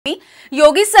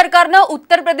योगी सरकारने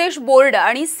उत्तर प्रदेश बोर्ड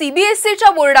आणि सीबीएसईच्या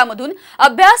बोर्डामधून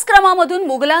अभ्यासक्रमामधून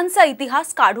मुघलांचा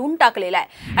इतिहास काढून टाकलेला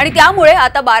आहे आणि त्यामुळे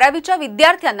आता 12वीच्या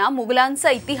विद्यार्थ्यांना मुघलांचा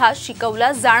इतिहास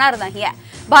शिकवला जाणार नाही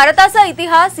आहे। भारताचा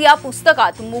इतिहास या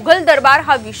पुस्तकात मुघल दरबार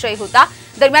हा विषय होता।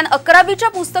 दरम्यान 11वीच्या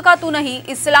पुस्तकातूनही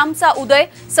इस्लामचा उदय,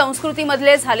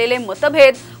 संस्कृतीमधले झालेले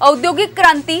मतभेद, औद्योगिक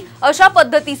क्रांती अशा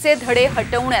पद्धतीचे धडे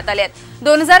हटवण्यात आले आहेत।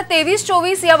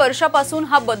 2023-24 या वर्षापासून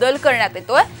हा बदल करण्यात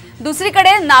येतोय।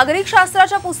 दुसरीकडे नागरिक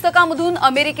शास्त्राच्या पुस्तकामधून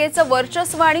अमेरिकेचं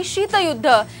वर्चस्व आणि शीतयुद्ध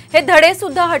हे धडे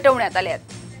सुद्धा हटवण्यात आले आहेत।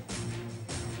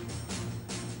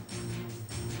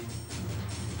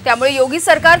 त्यामुळे योगी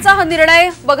सरकारचा हा निर्णय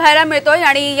बघायला मिळतोय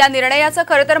आणि या निर्णयाचं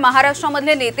खरं तर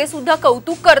महाराष्ट्रामधले नेते सुद्धा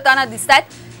कौतुक करताना दिसतात।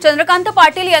 चंद्रकांत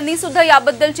पाटील यांनी सुद्धा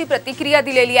याबद्दलची प्रतिक्रिया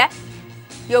दिलेली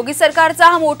आहे। योगी सरकारचा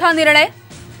हा मोठा निर्णय,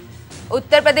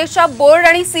 उत्तर प्रदेशच्या बोर्ड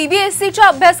आणि सीबीएसईच्या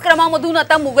अभ्यासक्रमामधून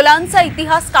आता मुघलांचा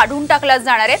इतिहास काढून टाकला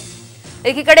जाणार आहे।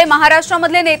 एकीकडे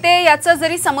महाराष्ट्रामधले नेते याचं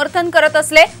जरी समर्थन करत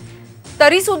असले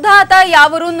तरी सुद्धा आता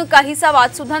यावरून काहीसा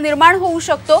वाद सुद्धा निर्माण होऊ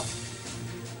शकतो।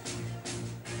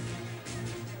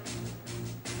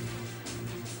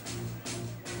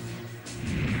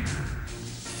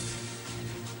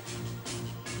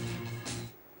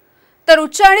 तर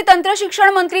उच्च आणि तंत्र शिक्षण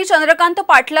मंत्री चंद्रकांत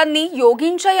पाटलांनी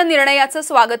योगींच्या या निर्णयाचं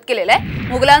स्वागत केलेलं आहे।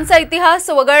 मुघलांचा इतिहास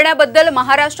वगळण्याबद्दल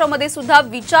महाराष्ट्रामध्ये सुद्धा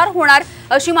विचार होणार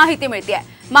अशी माहिती मिळते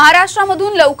आहे।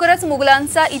 महाराष्ट्रामधून लवकरच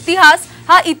मुघलांचा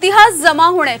इतिहास जमा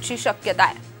होण्याची शक्यता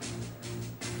आहे।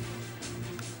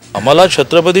 आम्हाला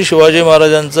छत्रपती शिवाजी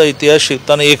महाराजांचा इतिहास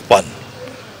शिकताना 1 पान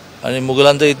आणि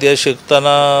मुघलांचा इतिहास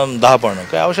शिकताना 10 पानं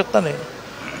काय आवश्यकता नाही।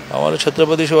 आम्हाला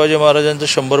छत्रपती शिवाजी महाराजांचं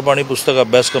 100 पानी पुस्तक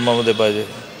अभ्यासक्रमामध्ये पाहिजे।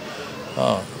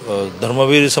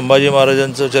 धर्मवीर संभाजी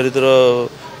महाराजांचं चरित्र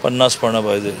 50 पानं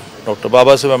पाहिजे। डॉक्टर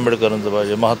बाबासाहेब आंबेडकरांचं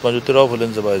पाहिजे। महात्मा ज्योतिराव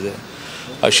फुलेंचं पाहिजे।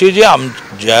 अशी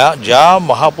ज्या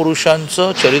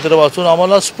महापुरुषांचं चरित्र वाचून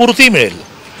आम्हाला स्फूर्ती मिळेल,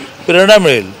 प्रेरणा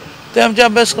मिळेल ते आमच्या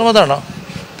अभ्यासक्रमात आणा।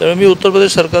 त्यामुळे मी उत्तर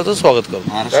प्रदेश सरकारचं स्वागत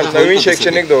करतो। नवीन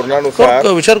शैक्षणिक धोरणानुसार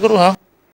विचार करू।